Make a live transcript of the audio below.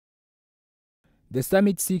The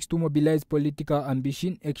summit seeks to mobilize political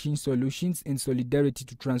ambition, action solutions, and solidarity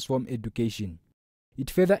to transform education.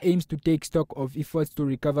 It further aims to take stock of efforts to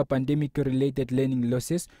recover pandemic-related learning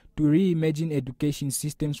losses, to reimagine education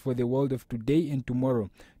systems for the world of today and tomorrow,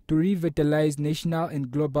 to revitalize national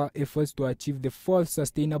and global efforts to achieve the fourth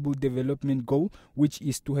Sustainable Development Goal, which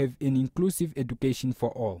is to have an inclusive education for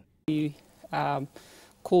all. We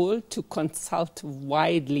call to consult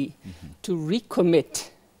widely, to recommit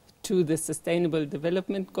to the Sustainable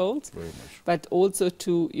Development Goals, but also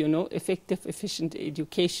to, effective, efficient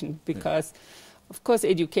education, because of course,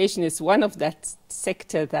 education is one of that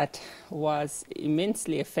sector that was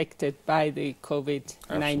immensely affected by the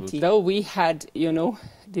COVID-19. Though we had,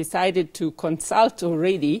 decided to consult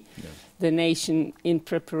already the nation in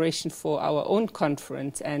preparation for our own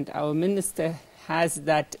conference, and our minister has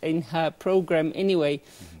that in her program anyway,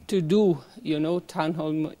 to do, town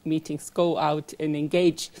hall meetings, go out and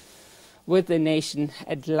engage with the nation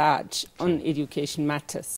at large on education matters.